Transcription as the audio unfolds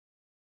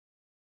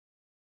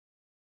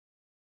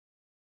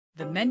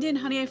The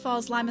Mendon-Honeoye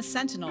Falls-Lima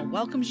Sentinel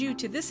welcomes you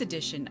to this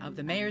edition of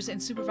the Mayors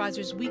and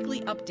Supervisors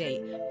Weekly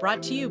Update,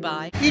 brought to you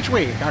by... Each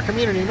week, our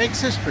community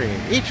makes history.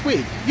 Each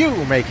week,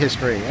 you make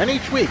history. And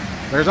each week,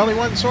 there's only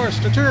one source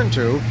to turn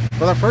to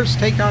for the first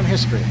take on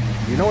history.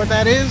 You know what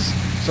that is?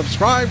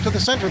 Subscribe to the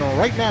Sentinel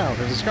right now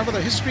to discover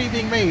the history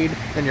being made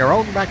in your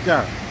own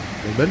backyard.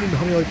 The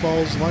Mendon-Honeoye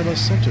Falls-Lima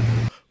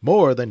Sentinel.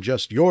 More than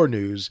just your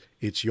news,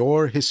 it's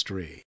your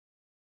history.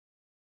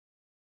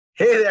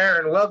 Hey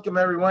there, and welcome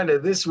everyone to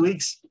this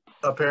week's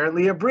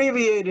apparently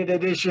abbreviated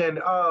edition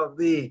of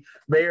the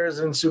Mayors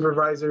and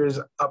Supervisors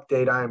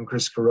Update. I am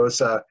Chris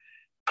Carosa,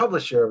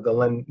 publisher of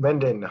the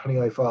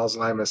Mendon-Honeoye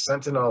Falls-Lima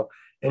Sentinel,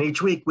 and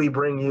each week we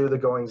bring you the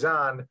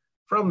goings-on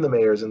from the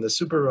mayors and the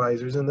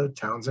supervisors in the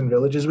towns and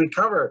villages we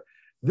cover.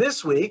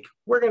 This week,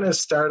 we're going to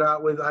start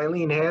out with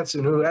Eileen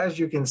Hansen, who, as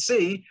you can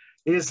see,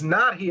 is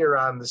not here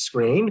on the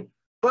screen,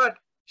 but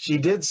she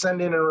did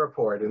send in a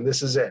report, and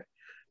this is it.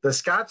 The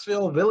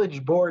Scottsville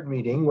Village Board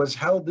meeting was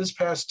held this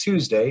past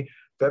Tuesday,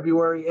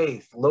 February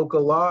 8th.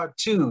 Local Law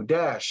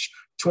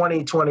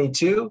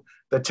 2-2022,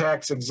 the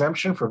tax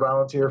exemption for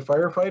volunteer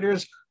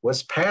firefighters,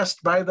 was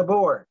passed by the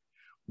board.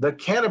 The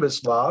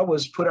cannabis law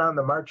was put on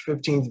the March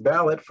 15th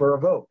ballot for a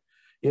vote.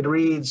 It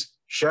reads,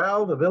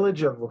 shall the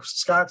Village of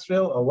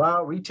Scottsville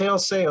allow retail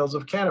sales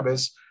of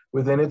cannabis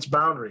within its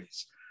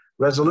boundaries?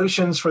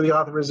 Resolutions for the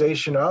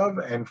authorization of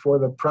and for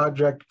the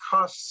project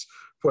costs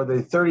for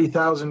the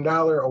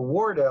 $30,000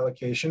 award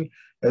allocation,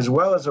 as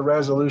well as a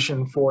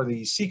resolution for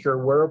the seeker,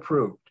 were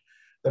approved.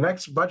 The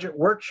next budget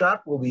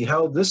workshop will be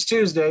held this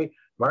Tuesday,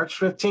 March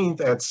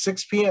 15th at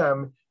 6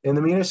 p.m. in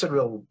the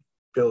Municipal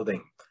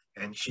Building.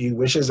 And she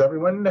wishes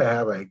everyone to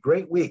have a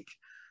great week.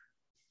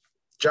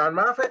 John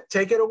Moffat,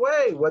 take it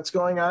away. What's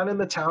going on in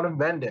the town of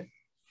Mendon?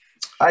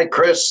 Hi,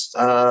 Chris.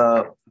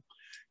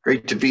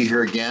 Great to be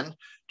here again.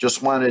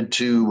 Just wanted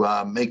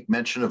to make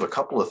mention of a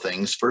couple of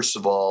things. First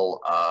of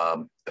all,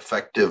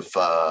 effective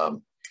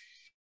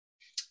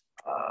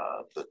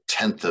the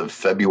 10th of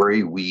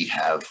February, we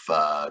have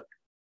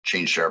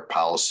changed our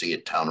policy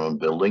at town-owned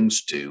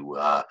buildings to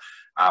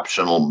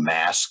optional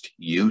mask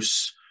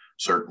use.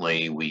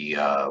 Certainly, we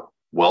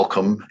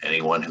welcome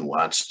anyone who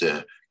wants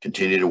to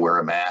continue to wear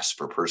a mask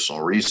for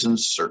personal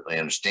reasons. Certainly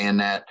understand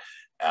that,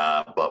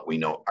 but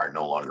we are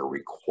no longer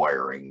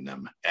requiring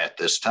them at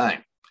this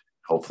time.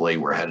 Hopefully,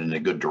 we're heading in a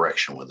good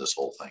direction with this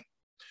whole thing.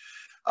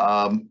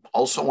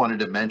 Also wanted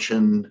to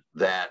mention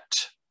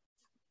that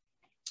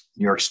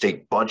New York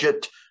State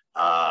budget,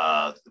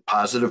 the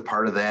positive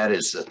part of that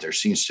is that there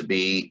seems to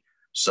be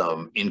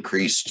some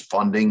increased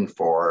funding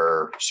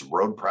for some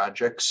road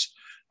projects,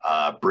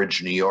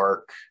 Bridge New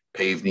York,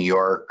 Pave New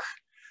York,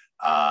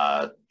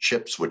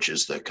 CHIPS, which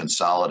is the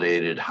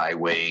Consolidated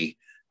Highway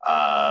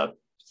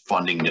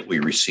funding that we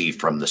receive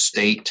from the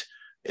state,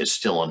 is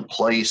still in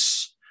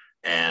place.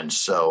 And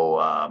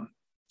so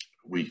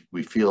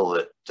we feel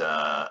that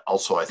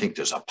also I think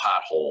there's a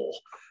pothole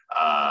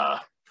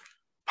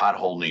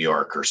New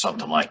York or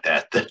something like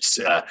that that's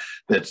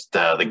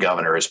the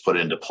governor has put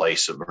into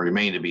place. It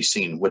remains to be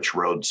seen which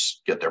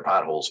roads get their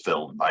potholes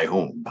filled by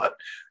whom. But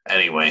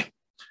anyway,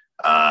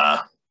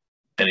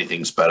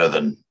 anything's better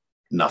than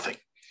nothing.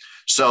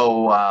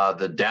 So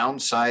the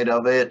downside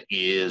of it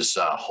is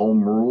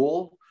home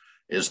rule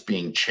is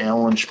being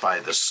challenged by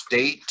the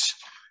state.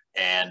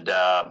 And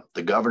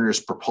the governor's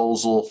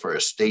proposal for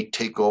a state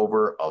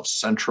takeover of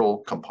central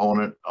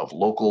component of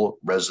local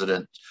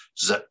residential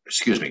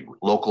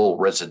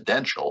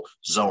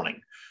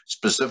zoning.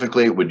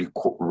 Specifically, it would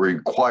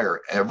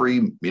require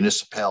every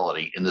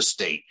municipality in the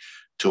state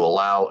to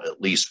allow at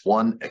least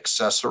one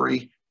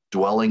accessory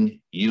dwelling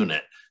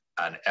unit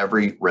on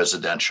every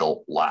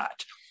residential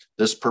lot.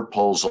 This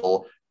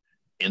proposal,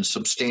 in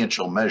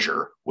substantial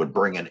measure, would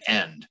bring an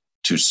end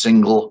to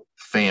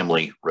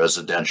single-family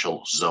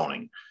residential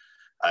zoning.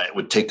 It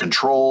would take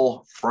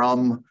control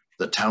from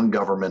the town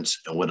governments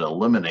and would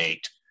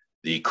eliminate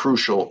the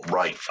crucial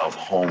right of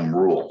home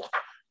rule.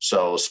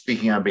 So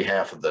speaking on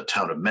behalf of the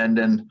town of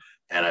Mendon,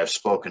 and I've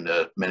spoken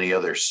to many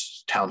other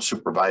town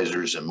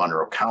supervisors in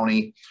Monroe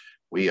County,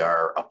 we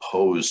are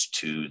opposed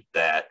to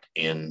that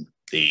in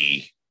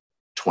the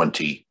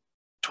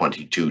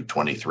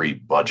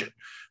 2022-23 budget.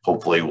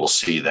 Hopefully we'll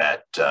see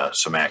that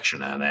some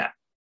action on that.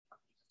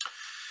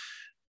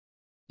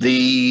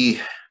 The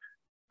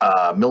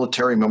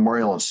Military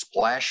Memorial and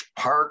Splash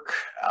Park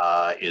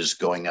is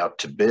going out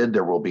to bid.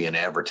 There will be an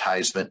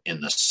advertisement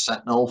in the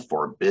Sentinel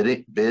for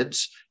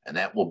bids, and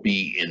that will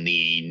be in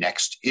the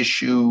next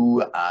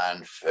issue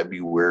on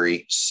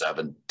February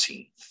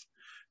 17th.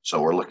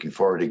 So we're looking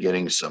forward to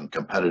getting some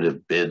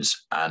competitive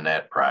bids on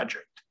that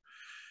project.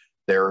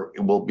 There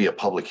will be a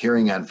public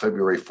hearing on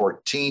February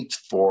 14th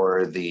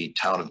for the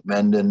town of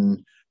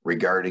Mendon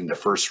regarding the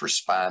first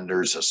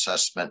responders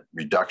assessment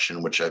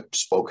reduction, which I've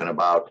spoken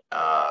about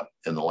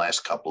in the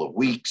last couple of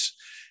weeks.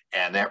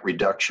 And that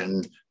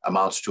reduction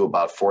amounts to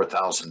about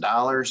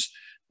 $4,000.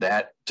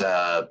 That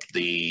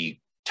the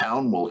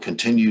town will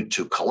continue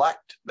to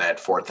collect that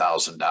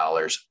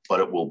 $4,000,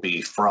 but it will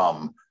be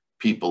from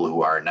people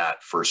who are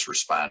not first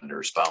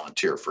responders,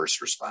 volunteer first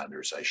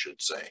responders, I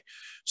should say.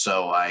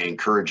 So I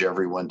encourage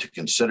everyone to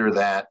consider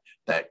that.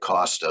 That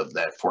cost of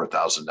that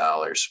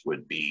 $4,000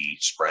 would be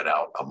spread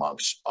out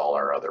amongst all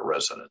our other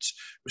residents.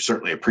 We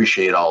certainly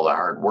appreciate all the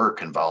hard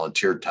work and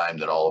volunteer time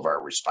that all of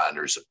our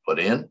responders have put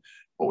in,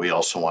 but we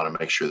also want to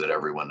make sure that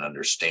everyone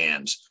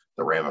understands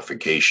the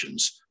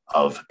ramifications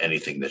of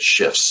anything that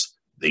shifts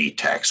the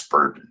tax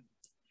burden.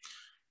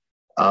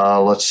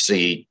 Let's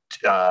see.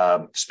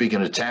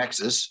 Speaking of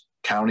taxes,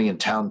 county and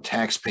town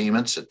tax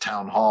payments at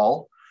Town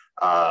Hall.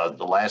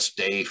 The last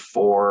day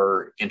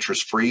for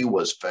interest-free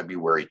was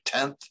February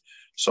 10th.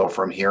 So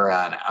from here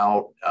on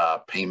out,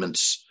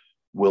 payments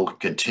will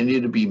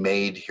continue to be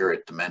made here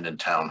at the Mendon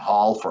Town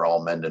Hall for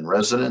all Mendon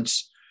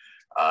residents.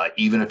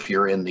 Even if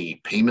you're in the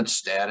payment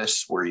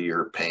status where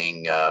you're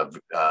paying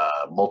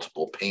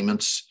multiple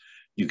payments,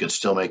 you can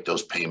still make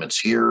those payments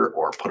here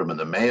or put them in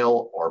the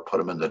mail or put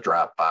them in the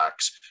drop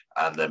box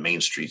on the Main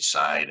Street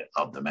side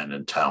of the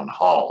Mendon Town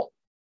Hall.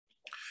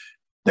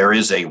 There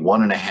is a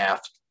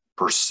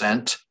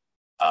 1.5%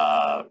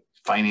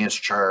 finance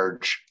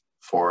charge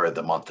for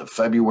the month of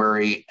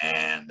February,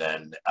 and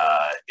then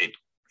it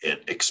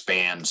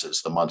expands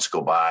as the months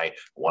go by,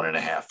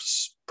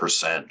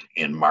 1.5%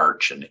 in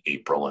March and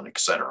April and et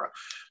cetera.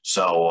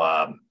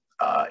 So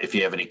if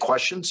you have any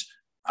questions,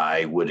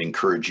 I would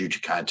encourage you to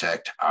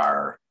contact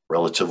our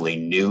relatively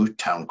new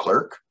town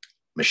clerk,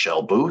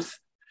 Michelle Booth,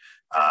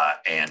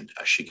 and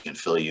she can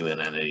fill you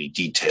in on any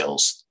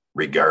details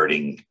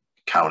regarding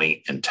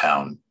county and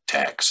town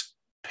tax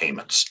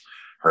payments.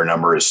 Her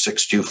number is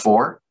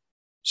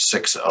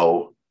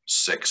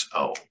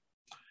 624-6060.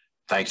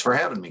 Thanks for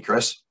having me,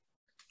 Chris.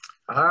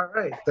 All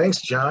right. Thanks,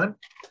 John.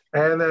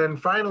 And then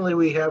finally,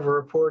 we have a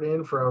report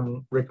in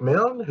from Rick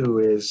Milne, who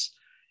is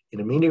in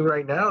a meeting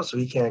right now, so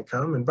he can't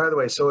come. And by the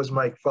way, so is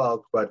Mike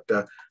Falk, but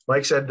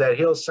Mike said that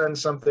he'll send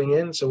something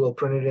in, so we'll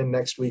print it in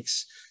next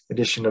week's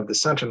edition of the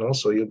Sentinel,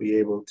 so you'll be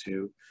able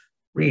to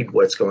read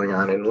what's going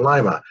on in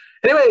Lima.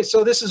 Anyway,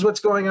 so this is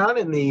what's going on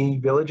in the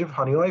village of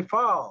Honeoye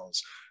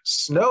Falls.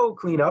 Snow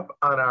cleanup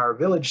on our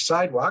village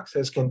sidewalks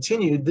has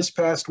continued this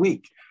past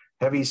week.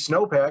 Heavy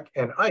snowpack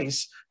and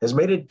ice has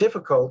made it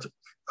difficult.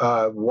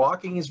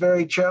 Walking is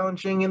very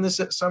challenging in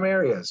some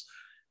areas.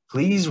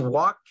 Please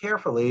walk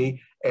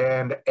carefully,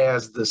 and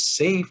as the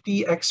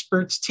safety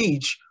experts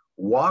teach,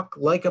 walk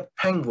like a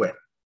penguin.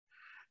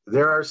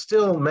 There are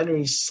still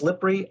many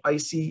slippery,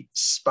 icy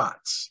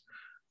spots.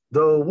 The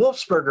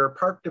Wolfsburger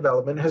Park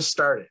development has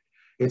started.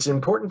 It's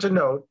important to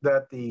note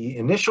that the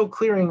initial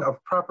clearing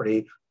of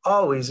property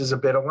always is a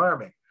bit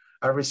alarming.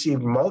 I've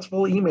received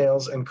multiple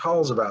emails and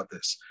calls about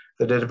this.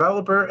 The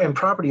developer and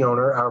property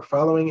owner are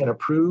following an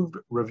approved,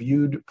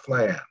 reviewed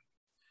plan.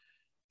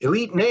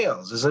 Elite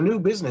Nails is a new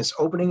business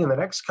opening in the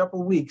next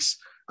couple weeks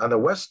on the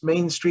West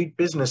Main Street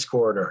business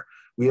corridor.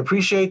 We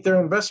appreciate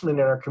their investment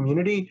in our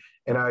community,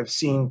 and I've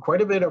seen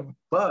quite a bit of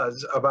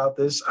buzz about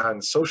this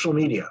on social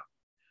media.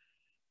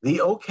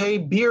 The OK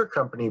Beer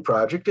Company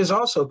project is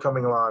also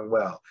coming along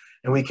well,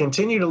 and we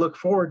continue to look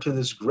forward to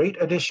this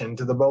great addition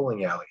to the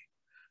bowling alley.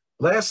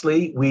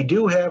 Lastly, we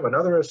do have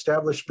another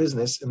established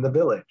business in the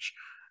village,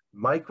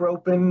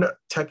 Micropen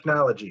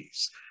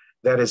Technologies,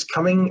 that is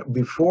coming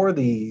before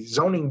the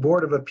Zoning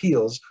Board of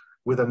Appeals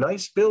with a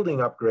nice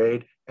building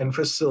upgrade and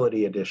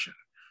facility addition.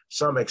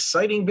 Some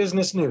exciting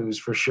business news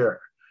for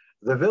sure.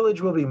 The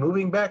village will be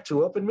moving back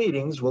to open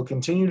meetings. We'll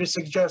continue to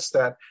suggest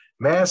that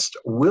masks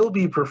will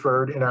be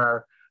preferred in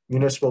our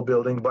municipal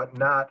building, but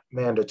not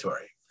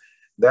mandatory.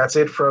 That's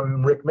it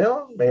from Rick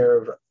Milne, Mayor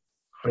of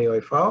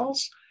Honeoye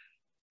Falls.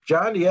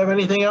 John, do you have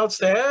anything else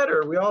to add,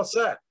 or are we all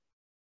set?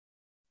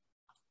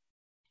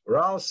 We're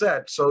all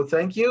set. So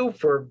thank you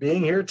for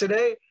being here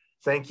today.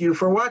 Thank you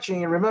for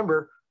watching. And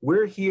remember,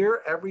 we're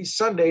here every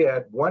Sunday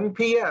at 1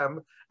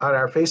 p.m. on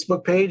our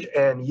Facebook page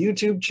and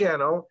YouTube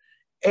channel.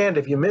 And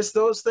if you miss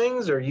those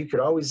things, or you could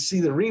always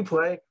see the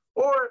replay,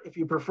 or if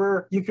you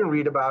prefer, you can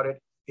read about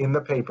it in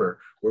the paper,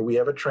 where we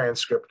have a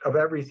transcript of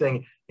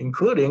everything,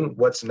 including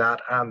what's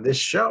not on this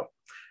show.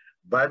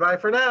 Bye-bye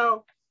for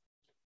now.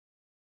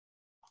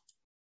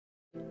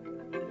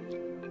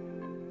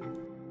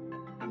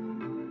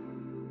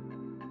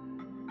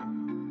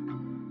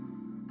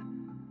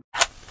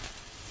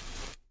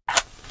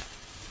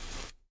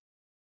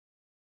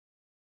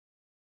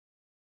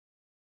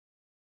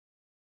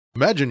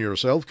 Imagine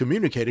yourself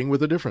communicating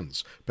with a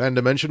difference.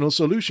 Pan-Dimensional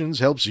Solutions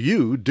helps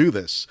you do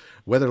this.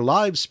 Whether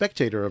live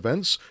spectator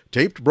events,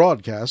 taped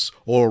broadcasts,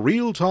 or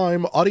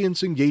real-time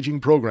audience-engaging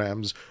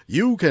programs,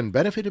 you can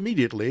benefit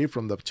immediately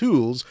from the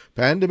tools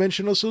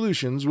Pan-Dimensional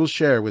Solutions will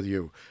share with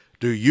you.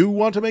 Do you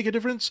want to make a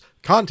difference?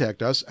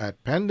 Contact us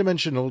at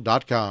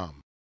pandimensional.com.